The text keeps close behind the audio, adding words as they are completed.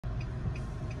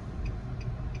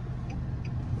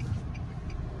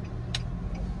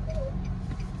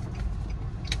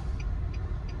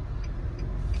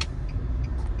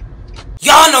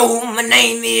Y'all know who my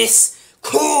name is.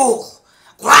 Cool.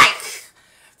 Like.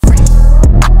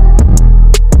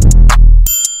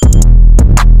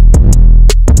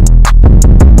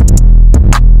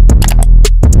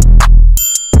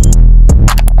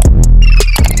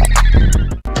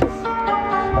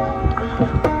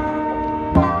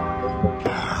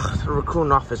 The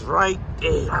recruiting office right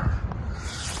there.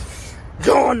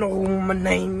 Y'all know who my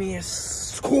name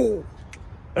is. Cool.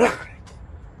 Like.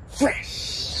 Fresh.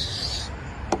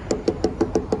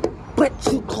 But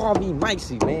you call me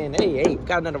Mikey, man. Hey, we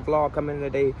got another vlog coming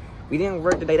today. We didn't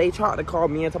work today. They tried to call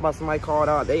me and talk about somebody called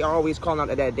out. They always calling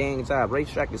out that dang job.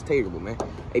 Racetrack is terrible, man.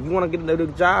 If you want to get another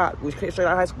job, we straight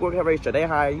out of high school, at racetrack, they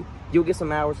hire you. You'll get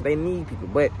some hours. They need people.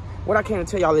 But what I came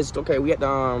to tell y'all is, okay, we at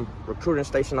the recruiting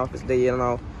station office there, you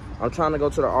know. I'm trying to go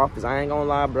to the office. I ain't gonna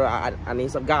lie, bro. I need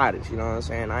some guidance, you know what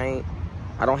I'm saying?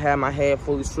 I don't have my head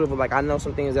fully swiveled. Like, I know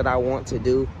some things that I want to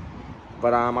do.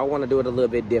 But I want to do it a little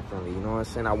bit differently, you know what I'm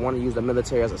saying? I want to use the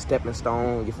military as a stepping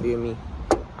stone, you feel me?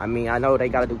 I mean, I know they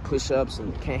got to do push-ups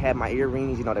and can't have my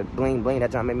earrings, you know, that bling-bling,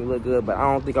 that trying to make me look good. But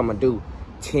I don't think I'm going to do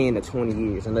 10 to 20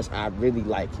 years unless I really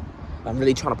like it. I'm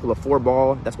really trying to pull a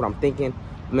 4-ball. That's what I'm thinking.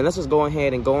 I mean, let's just go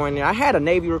ahead and go in there. I had a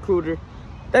Navy recruiter.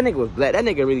 That nigga was black. That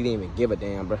nigga really didn't even give a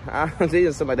damn, bro. It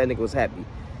just seemed like that nigga was happy.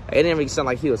 It didn't really sound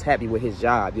like he was happy with his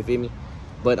job, you feel me?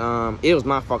 But it was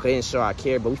my fault. I didn't show I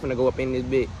cared. But we finna go up in this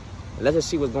bit. Let's just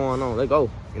see what's going on. Let's go.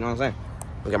 You know what I'm saying?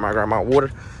 We got grab my water.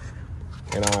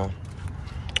 And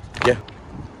yeah.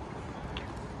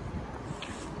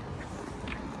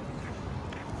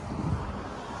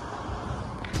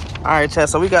 Alright, chat.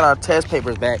 So we got our test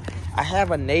papers back. I have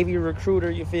a Navy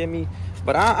recruiter, you feel me?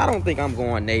 But I don't think I'm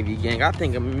going Navy, gang. I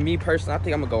think, me personally, I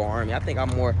think I'm gonna go Army. I think I'm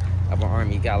more of an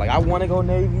Army guy. Like, I wanna go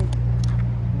Navy.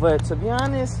 But to be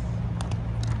honest,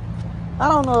 I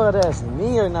don't know if that's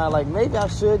me or not. Like, maybe I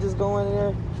should just go in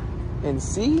there and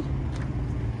see.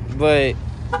 But,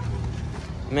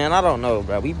 man, I don't know,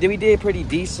 bro. We did pretty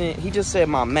decent. He just said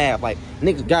my math. Like,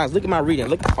 niggas, guys, look at my reading.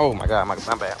 Look, oh, my God, my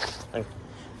bad.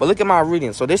 But look at my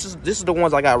reading. So this is the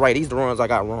ones I got right. These are the ones I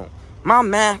got wrong. My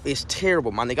math is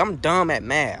terrible, my nigga. I'm dumb at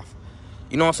math.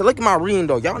 You know what I'm saying? Look at my reading,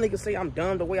 though. Y'all niggas say I'm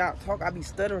dumb the way I talk. I be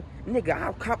stuttering. Nigga,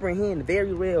 I comprehend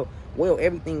very well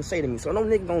everything you say to me. So no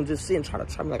nigga gonna just sit and try to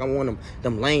try me like I'm one of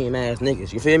them lame ass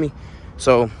niggas. You feel me?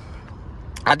 So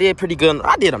I did pretty good.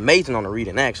 I did amazing on the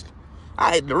reading, actually.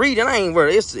 The reading, I ain't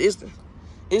worried. It's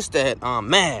that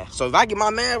math. So if I get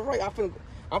my math right,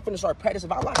 I'm finna start practicing.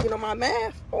 If I lock in on my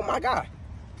math, oh my God,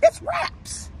 it's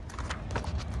raps.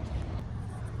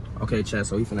 Okay, chat.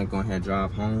 So we finna go ahead and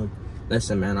drive home.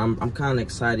 Listen, man, I'm kind of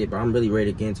excited, but I'm really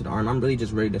ready to get into the Army. I'm really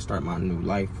just ready to start my new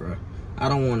life, bro. I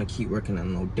don't want to keep working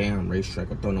on no damn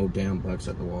racetrack or throw no damn bucks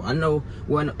at the wall. I know,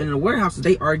 well, in the warehouses,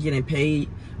 they are getting paid,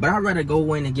 but I'd rather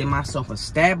go in and get myself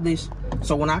established.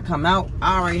 So when I come out,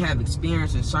 I already have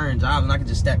experience in certain jobs, and I can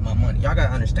just stack my money. Y'all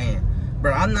gotta understand,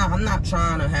 bro. I'm not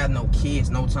trying to have no kids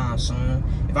no time soon.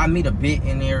 If I meet a bit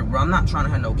in there, bro, I'm not trying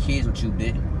to have no kids with you,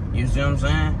 bit. You see what I'm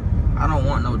saying? I don't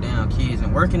want no damn kids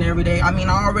and working every day. I mean,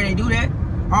 I already do that.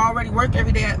 I already work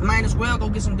every day. I might as well go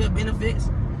get some good benefits.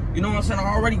 You know what I'm saying? I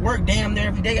already work damn near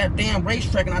every day at a damn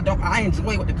racetrack, and I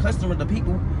enjoy with the customers, the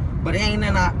people, but it ain't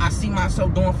nothing I see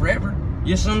myself doing forever.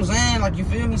 You see what I'm saying? Like, you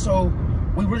feel me? So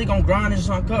we really gonna grind this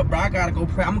junk up, bro. I gotta go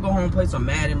pray. I'm gonna go home and play some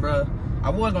Madden, bro. I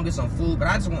was gonna get some food, but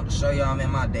I just want to show y'all,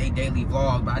 man, my daily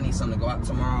vlog. But I need something to go out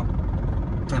tomorrow.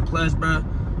 And plus, bro,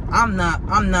 I'm not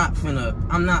finna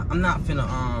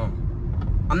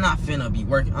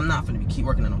keep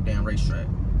working on no damn racetrack.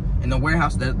 In the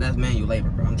warehouse, that's manual labor,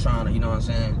 bro. I'm trying to, you know what I'm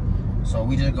saying? So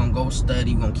we just gonna go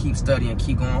study, we're gonna keep studying,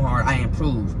 keep going hard. I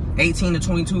improve. 18 to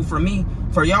 22 for me,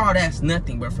 for y'all that's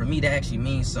nothing, but for me that actually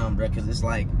means something, bro. Cause it's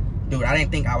like, dude, I didn't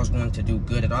think I was going to do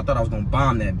good at all. I thought I was gonna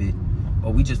bomb that bit.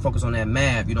 But we just focus on that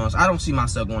math, you know what I'm saying? I don't see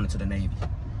myself going into the Navy.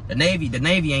 The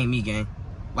Navy ain't me, gang.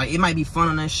 Like, it might be fun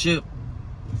on that ship.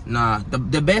 Nah,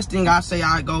 the best thing I say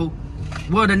I go,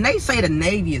 well, they say the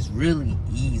Navy is really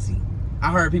easy.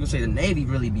 I heard people say the Navy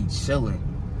really be chilling.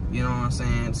 You know what I'm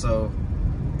saying? So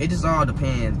it just all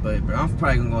depends. But bro, I'm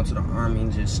probably gonna go into the Army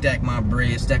and just stack my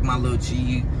bread, stack my little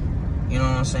cheese. You know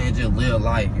what I'm saying? Just live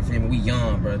life. You feel me? We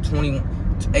young, bro.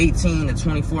 18 to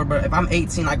 24, bro. If I'm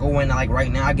 18, I go in like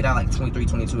right now. I get out like 23,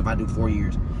 22 if I do 4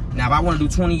 years. Now, if I want to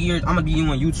do 20 years, I'm gonna be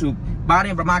on YouTube. By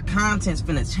then, bro, my content's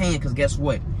finna change. Cause guess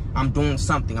what? I'm doing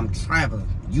something. I'm traveling.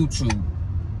 YouTube.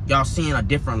 Y'all seeing a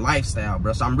different lifestyle,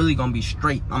 bro. So I'm really gonna be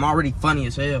straight. I'm already funny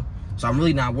as hell, so I'm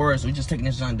really not worried. So we just taking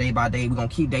this on day by day. We're gonna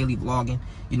keep daily vlogging.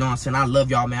 You know what I'm saying? I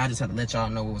love y'all, man. I just have to let y'all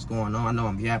know what's going on. I know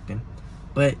I'm yapping,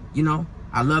 but you know,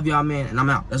 I love y'all, man, and I'm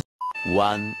out.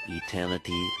 One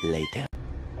eternity later.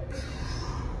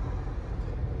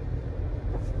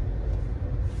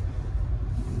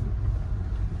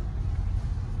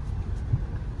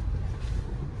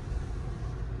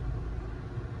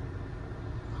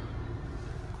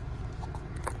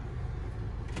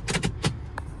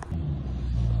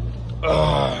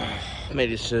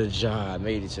 Made it to the job.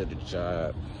 Made it to the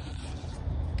job.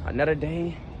 Another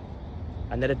day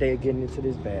of getting into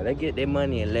this bag. Let's get their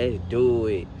money and let's do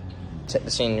it. Check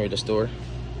the scenery of the store.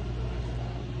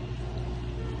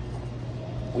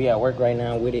 We at work right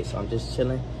now with it, so I'm just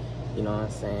chilling. You know what I'm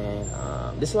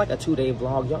saying? This is like a 2-day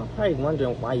vlog. Y'all probably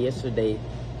wondering why yesterday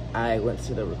I went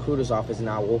to the recruiter's office and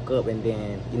I woke up and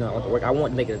then, you know, I went to work. I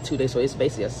want to make it a 2-day, so it's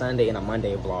basically a Sunday and a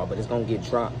Monday vlog, but it's gonna get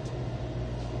dropped.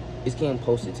 It's getting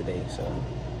posted today, so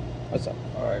what's up?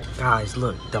 All right, guys,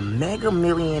 look, the Mega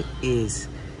Million is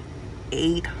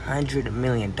 800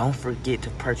 million. Don't forget to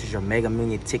purchase your Mega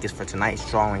Million tickets for tonight's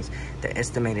drawings. The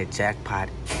estimated jackpot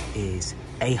is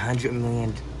 800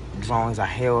 million. Drawings are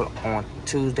held on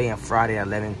Tuesday and Friday at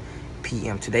 11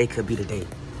 p.m. Today could be the day.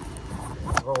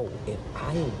 Bro, if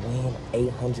I win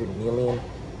 800 million,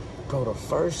 bro, the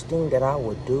first thing that I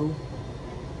would do,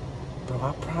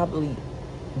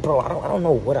 bro, I don't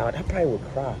know what I probably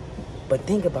would cry. But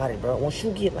think about it, bro. Once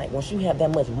you have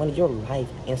that much money, your life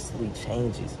instantly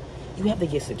changes. You have to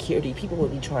get security. People will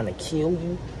be trying to kill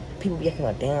you. People be acting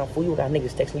like damn fool. You got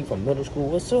niggas texting you from middle school.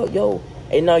 What's up, yo?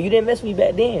 Hey, no, you didn't mess with me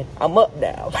back then. I'm up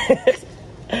now.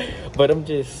 But I'm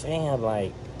just saying,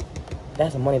 like,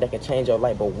 that's money that can change your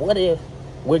life. But what if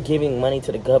we're giving money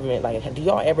to the government? Like, do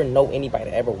y'all ever know anybody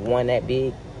that ever won that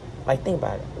big? Like, think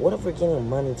about it. What if we're giving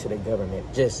money to the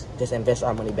government? Just invest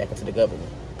our money back into the government.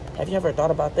 Have you ever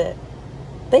thought about that?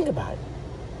 Think about it.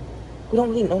 We don't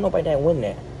really know nobody that win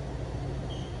that.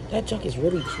 That junk is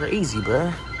really crazy,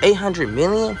 bro. 800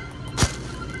 million?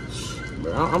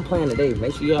 Bro, I'm playing today.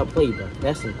 Make sure y'all play, bro.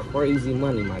 That's some crazy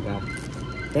money, my guy.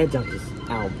 That junk is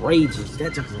outrageous.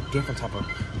 That junk is a different type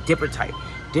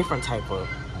of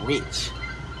rich.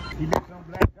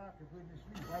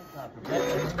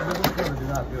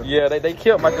 Yeah, they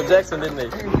killed Michael Jackson, didn't they?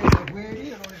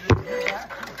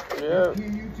 Yeah.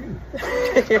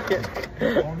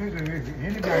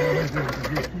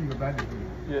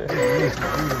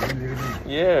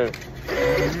 Yeah.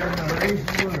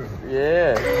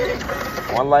 Yeah.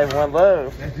 One life, one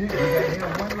love. That's it. We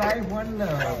got one life, one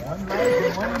love. One life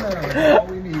and one love. That's all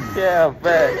we need. Yeah,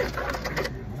 back.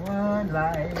 One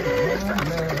life, one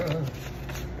love.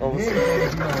 Oh, Yeah, you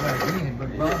know, like then, but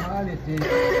Bob Marley said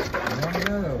one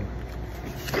love.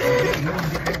 You don't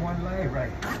get that one life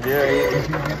right. Yeah, You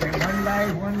can get that one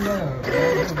life, one love. All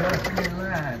those hustling in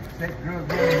line. Sex, drugs,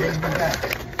 women, and you die.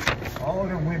 All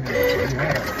them women you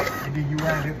have. And then you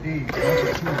wind up dead. That's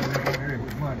the truth. You're going to earth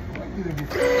with money. What good is it?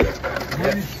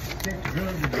 Money, sex,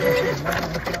 drugs, and hustling in line.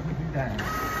 What's up with you dying?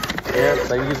 yeah.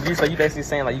 So you basically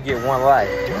saying like you get one life.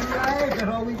 One life, that's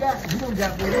all we got. You don't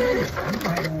got one. You don't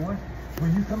have one. When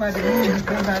you come out the room, you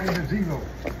come out in the zero.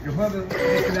 Your mother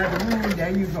takes you out the room, there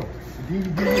you go. And then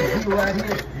you get a zero out here,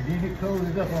 and then it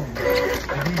closes up on you.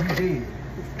 And then you dead.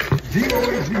 0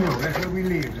 is 0. That's where we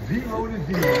live. 0 is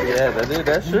 0. Yeah,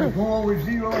 that's When true. we're born with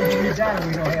 0 and when we die,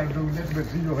 we don't have to do nothing but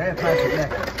 0. That's Michael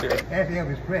Jackson. Yeah. That's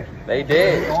Elvis Presley. They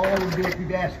did. All of them dead,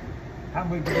 keep asking. How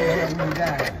much do they have when you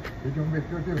die? They're going to make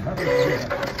sure how much they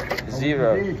have.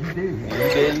 0. You did.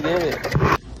 You did.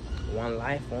 One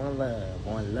life, one love,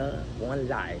 one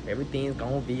life. Everything's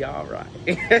gonna be all right.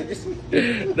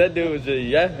 That dude was just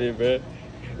yapping, bro.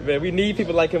 Man, we need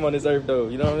people like him on this earth, though.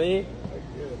 You know what I mean?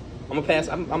 I'm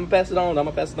gonna pass it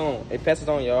on. Hey, pass it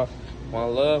on, y'all.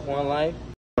 One love, one life.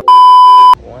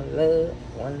 One love,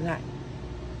 one life.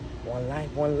 One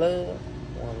life, one love,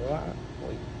 one life.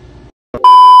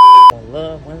 One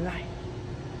love, one life.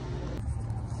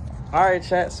 All right,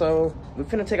 chat. So we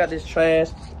finna take out this trash.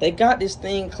 They got this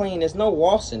thing clean. There's no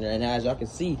wasp in there now, as y'all can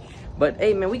see. But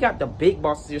hey, man, we got the big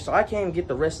bosses here, so I can't even get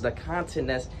the rest of the content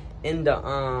that's in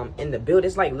the build.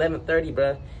 It's like 11:30,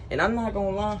 bro. And I'm not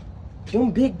gonna lie,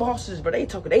 them big bosses, but they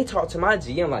talk to my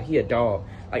GM like he a dog.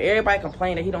 Like everybody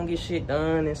complain that he don't get shit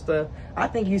done and stuff. I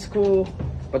think he's cool,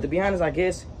 but to be honest, I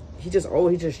guess he just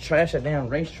trashed a damn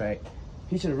racetrack.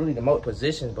 He should have really demoted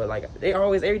positions, but like they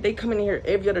come in here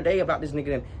every other day about this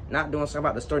nigga not doing something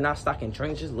about the store, not stocking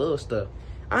drinks, just little stuff.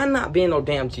 I'm not being no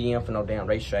damn GM for no damn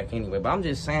racetrack anyway, but I'm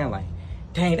just saying like,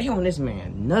 dang, they on this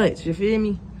man nuts, you feel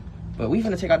me? But we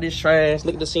finna take out this trash.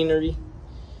 Look at the scenery.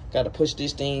 Gotta push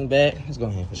this thing back. Let's go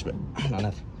ahead and push it back. No,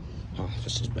 nothing. Oh,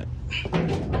 push this back.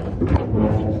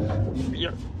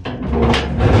 Yeah.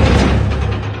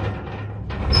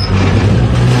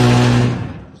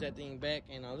 That thing back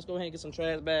and let's go ahead and get some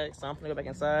trash bags. So I'm gonna go back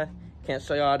inside. Can't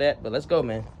show y'all that, but let's go,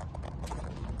 man.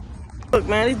 Look,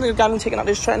 man, these niggas got me taking out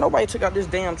this trash. Nobody took out this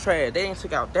damn trash. They didn't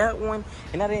take out that one,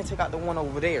 and now they didn't take out the one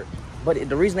over there. But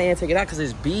the reason they didn't take it out because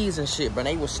it's bees and shit, but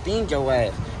they will sting your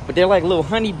ass. But they're like little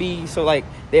honey bees, so like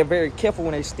they're very careful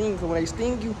when they sting. Because when they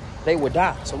sting you, they will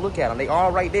die. So look at them. They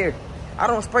all right there. I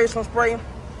don't spray some spray.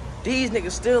 These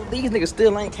niggas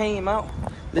still ain't came out.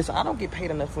 Listen, I don't get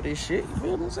paid enough for this shit. You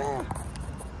feel what I'm saying?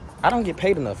 I don't get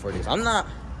paid enough for this. I'm not.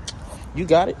 You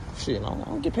got it? Shit, I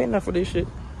don't get paid enough for this shit.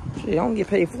 Shit, I don't get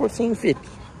paid $14.50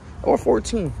 or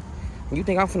 $14. You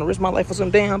think I'm finna risk my life for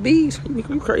some damn bees?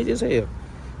 You crazy as hell.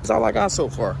 That's all I got so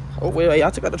far. Oh well,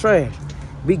 y'all took out the trash.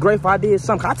 Be grateful I did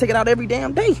something. I take it out every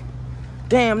damn day.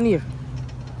 Damn near.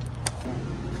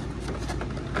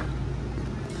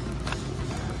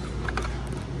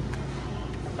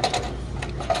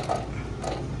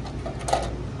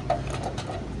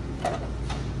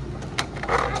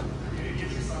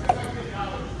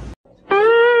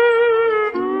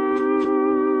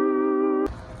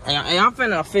 Hey, I'm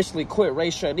finna officially quit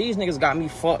racetrack. These niggas got me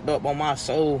fucked up on my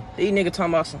soul. These niggas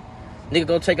talking about some nigga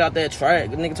go take out that trash.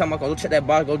 Nigga talking about go check that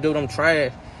box, go do them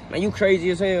trash. Man, you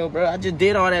crazy as hell, bro. I just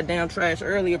did all that damn trash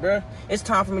earlier, bro. It's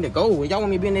time for me to go. Y'all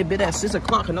want me to be in that bit at 6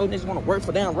 o'clock and no niggas wanna work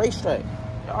for damn racetrack.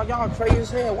 Y'all crazy as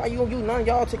hell. Why you none of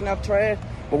y'all taking out the trash?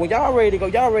 But when y'all ready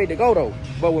to go though.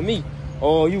 But with me,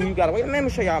 oh you gotta wait. Let me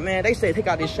show y'all, man. They said take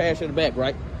out this trash in the back,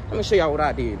 right? Let me show y'all what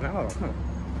I did. Man, hold on, come on.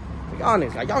 Y'all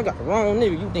niggas, like, y'all got the wrong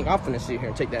nigga. You think I'm finna sit here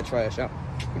and take that trash out?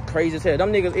 You crazy as hell.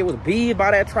 Them niggas, it was beat by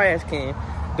that trash can.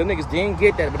 Them niggas didn't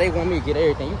get that, but they want me to get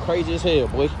everything. You crazy as hell,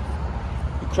 boy.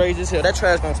 You crazy as hell. That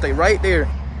trash gonna stay right there.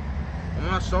 On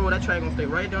my soul, that trash gonna stay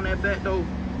right down that back door.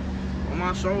 On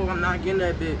my soul, I'm not getting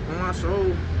that bit. On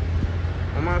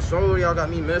my soul, y'all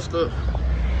got me messed up.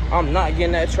 I'm not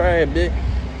getting that trash, bitch.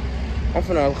 I'm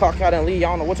finna clock out and leave.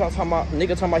 Y'all know what y'all talking about. Nigga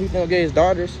talking about he finna get his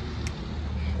daughters.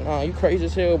 Nah, you crazy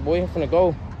as hell, boy. I'm finna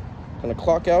go. Finna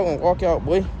clock out and walk out,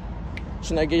 boy.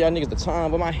 Shouldn't I give y'all niggas the time?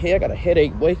 But my head got a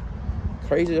headache, boy.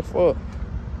 Crazy as fuck.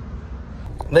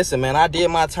 Listen, man, I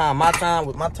did my time. My time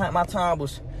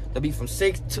was to be from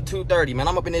 6 to 2:30, man.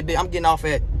 I'm up in that bit. I'm getting off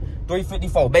at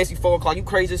 3:54, basically 4 o'clock. You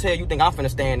crazy as hell. You think I'm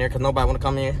finna stand there because nobody wanna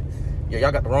come in? Yeah,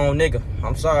 y'all got the wrong nigga.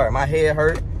 I'm sorry. My head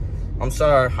hurt. I'm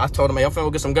sorry. I told him, hey, I'm finna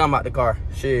go get some gum out the car.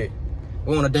 Shit.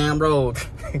 We on a damn road.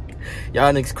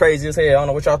 Y'all niggas crazy as hell. I don't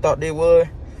know what y'all thought they would.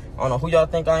 I don't know who y'all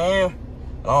think I am.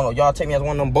 I don't know. Y'all take me as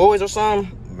one of them boys or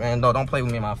something. Man, no, don't play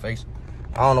with me in my face.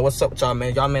 I don't know what's up with y'all,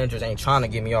 man. Y'all managers ain't trying to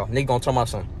get me off. Nigga gonna tell me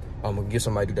something. I'm gonna get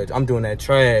somebody to do that. I'm doing that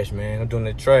trash, man. I'm doing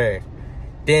that trash.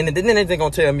 Then they gonna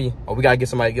tell me, oh, we gotta get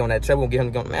somebody to get on that trash. We're gonna get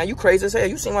him to go. Man, you crazy as hell.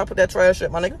 You seen why I put that trash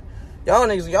up, my nigga? Y'all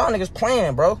niggas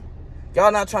playing, bro.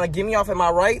 Y'all not trying to get me off at my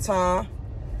right time.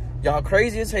 Y'all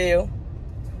crazy as hell.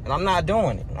 And I'm not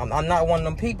doing it. I'm not one of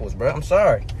them peoples, bro. I'm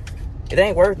sorry. It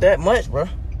ain't worth that much, bro.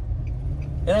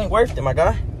 It ain't worth it, my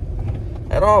guy.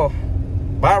 At all.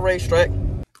 Bye, racetrack.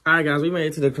 All right, guys. We made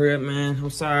it to the crib, man. I'm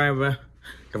sorry, bro.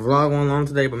 The vlog went long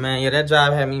today, but, man, yeah, that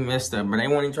job had me messed up, bro. They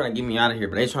weren't even trying to get me out of here,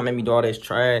 but they trying to make me do all this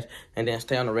trash and then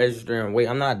stay on the register and wait.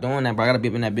 I'm not doing that, bro. I got to be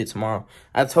up in that bit tomorrow.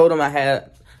 I told them I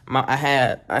had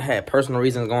personal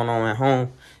reasons going on at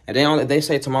home. And they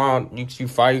say tomorrow you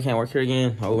fired, you can't work here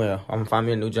again. Oh well, I'm gonna find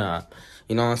me a new job.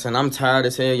 You know what I'm saying? I'm tired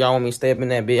as hell. Y'all want me to stay up in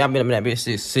that bitch. I've been up in that bitch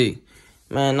since 6.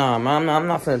 Man, nah, man, I'm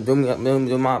not finna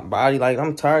do my body like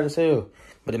I'm tired as hell.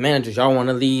 But the managers, y'all want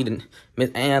to leave, and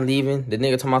Miss Ann leaving. The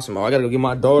nigga talking about some, oh, I gotta go get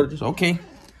my daughters. Okay,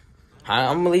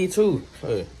 I'm gonna leave too.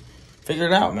 Hey, figure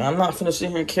it out, man. I'm not finna sit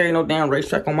here and carry no damn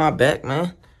racetrack on my back,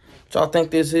 man. What y'all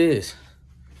think this is?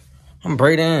 I'm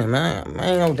braiding in, man. I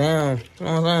ain't no damn, you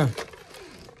know what I'm saying?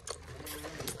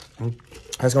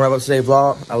 That's gonna wrap up today's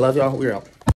vlog. I love y'all. We're out.